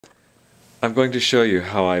I'm going to show you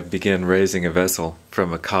how I begin raising a vessel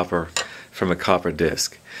from a copper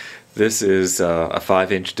disc. This is a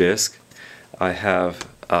 5-inch disc. I have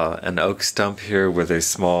an oak stump here with a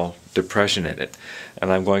small depression in it,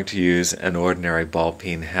 and I'm going to use an ordinary ball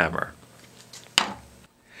peen hammer.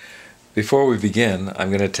 Before we begin, I'm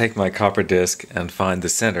going to take my copper disc and find the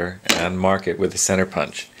center and mark it with a center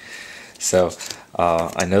punch. So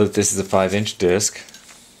I know that this is a 5-inch disc,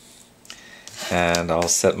 and I'll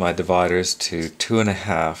set my dividers to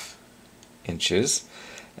 2.5 inches,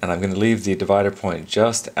 and I'm going to leave the divider point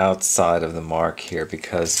just outside of the mark here,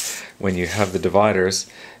 because when you have the dividers,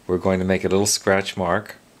 we're going to make a little scratch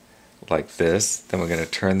mark like this. Then we're going to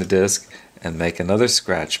turn the disc and make another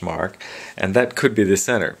scratch mark, and that could be the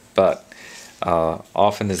center, but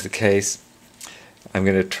often is the case, I'm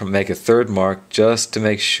going to make a third mark just to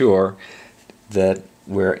make sure that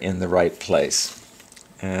we're in the right place.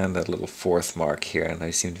 And a little fourth mark here, and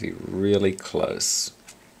I seem to be really close.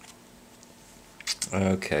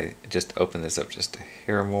 Okay, just open this up just a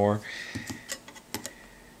hair more,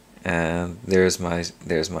 and there's my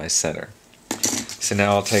center. So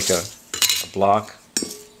now I'll take a block,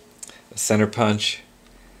 a center punch,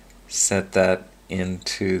 set that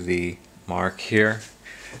into the mark here,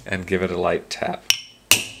 and give it a light tap.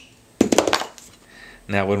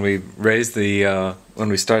 Now when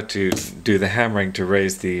we start to do the hammering to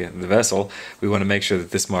raise the vessel, we want to make sure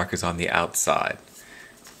that this mark is on the outside.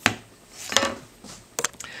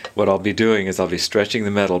 What I'll be doing is I'll be stretching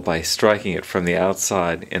the metal by striking it from the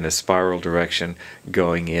outside in a spiral direction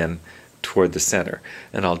going in toward the center,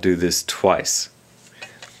 and I'll do this twice.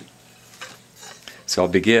 So I'll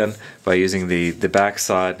begin by using the back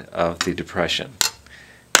side of the depression,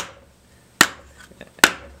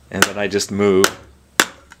 and then I just move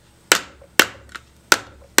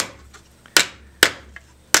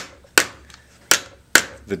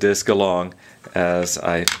the disc along as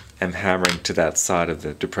I am hammering to that side of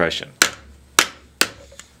the depression.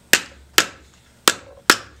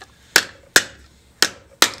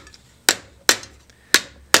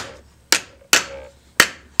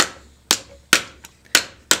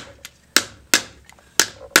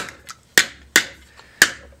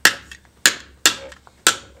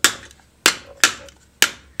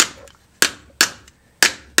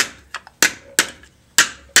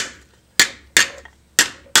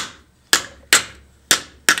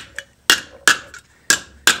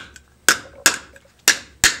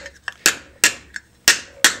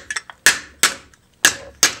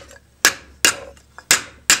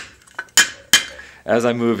 As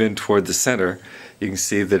I move in toward the center, you can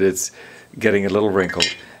see that it's getting a little wrinkled,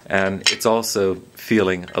 and it's also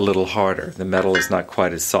feeling a little harder. The metal is not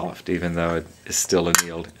quite as soft, even though it is still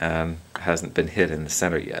annealed and hasn't been hit in the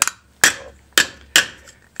center yet.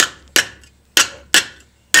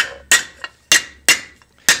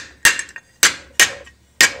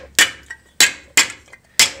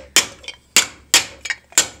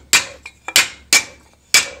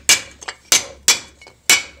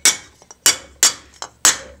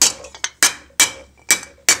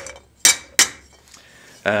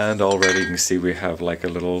 And already you can see we have like a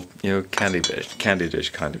little, candy dish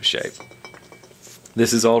kind of shape.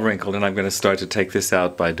 This is all wrinkled, and I'm going to start to take this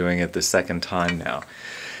out by doing it the second time now,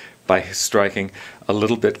 by striking a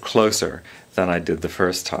little bit closer than I did the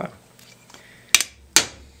first time.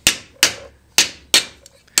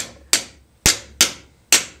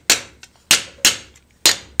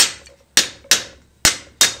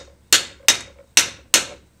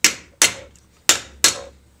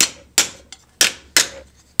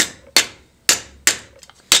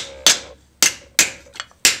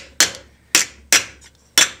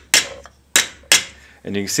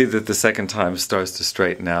 And you can see that the second time starts to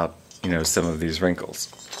straighten out, some of these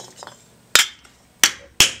wrinkles.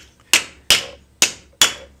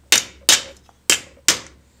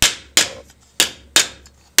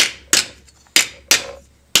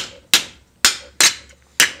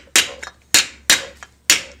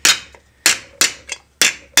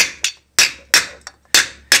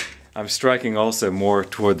 I'm striking also more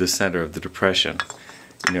toward the center of the depression,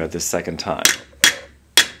 at the second time.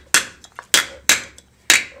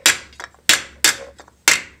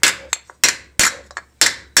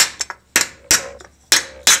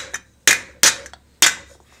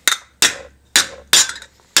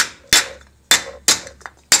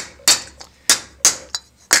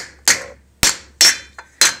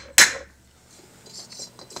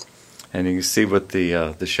 And you can see what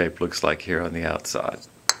the shape looks like here on the outside.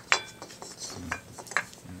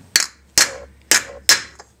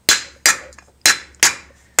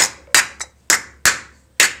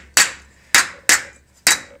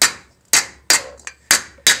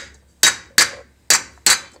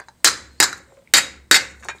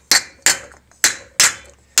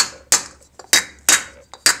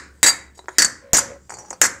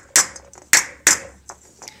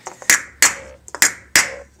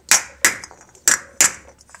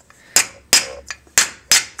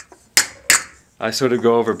 I sort of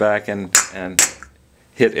go over back and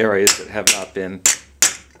hit areas that have not been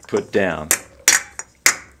put down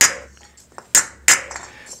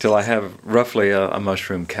till I have roughly a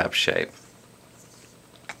mushroom cap shape.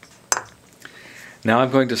 Now I'm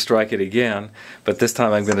going to strike it again, but this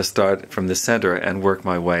time I'm going to start from the center and work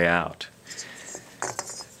my way out.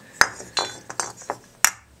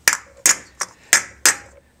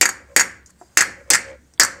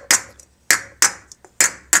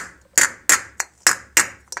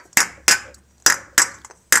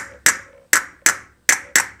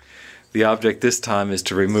 The object this time is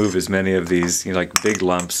to remove as many of these, like big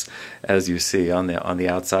lumps as you see on the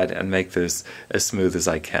outside, and make this as smooth as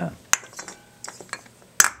I can.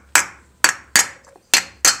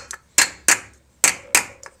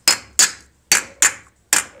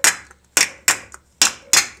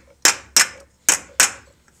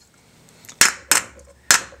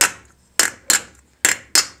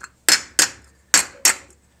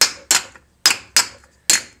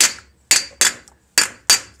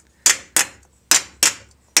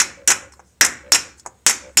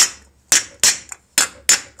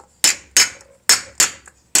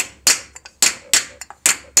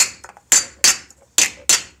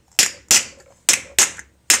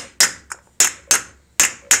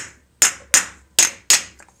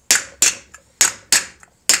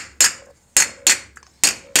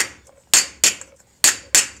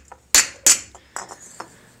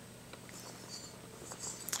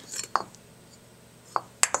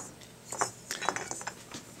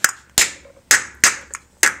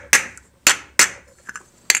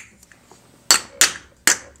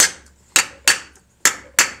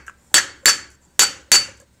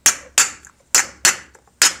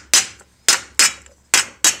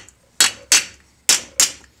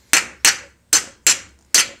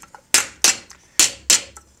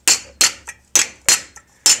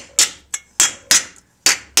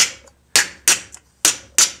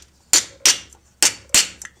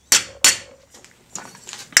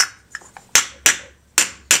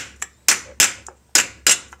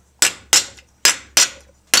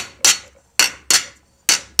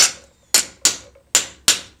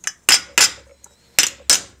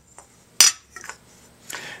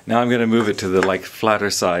 Now I'm going to move it to the flatter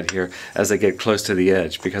side here as I get close to the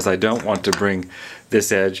edge, because I don't want to bring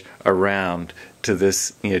this edge around to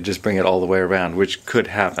this, just bring it all the way around, which could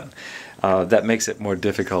happen. That makes it more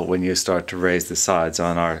difficult when you start to raise the sides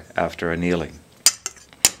after annealing.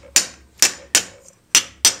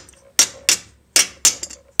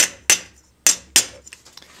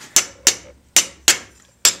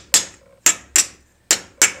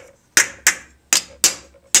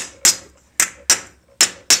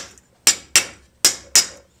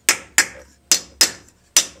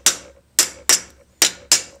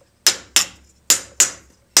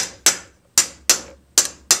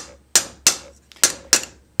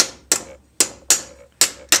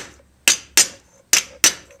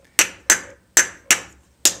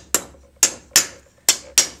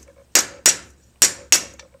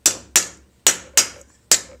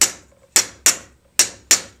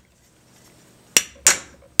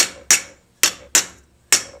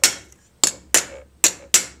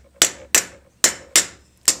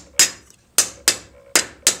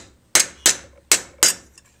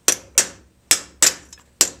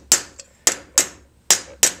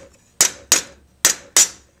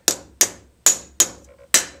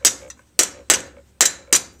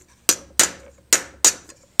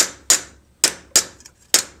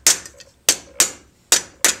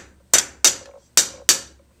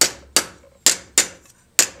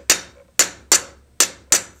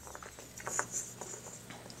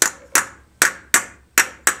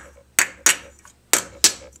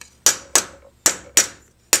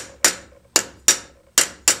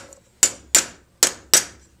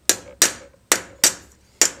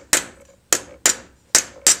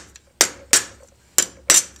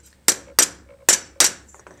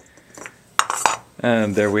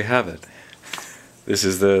 And there we have it. This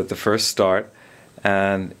is the first start,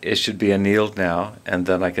 and it should be annealed now, and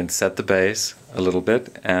then I can set the base a little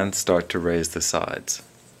bit and start to raise the sides.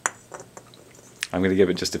 I'm going to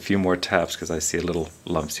give it just a few more taps because I see little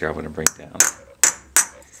lumps here I want to bring down.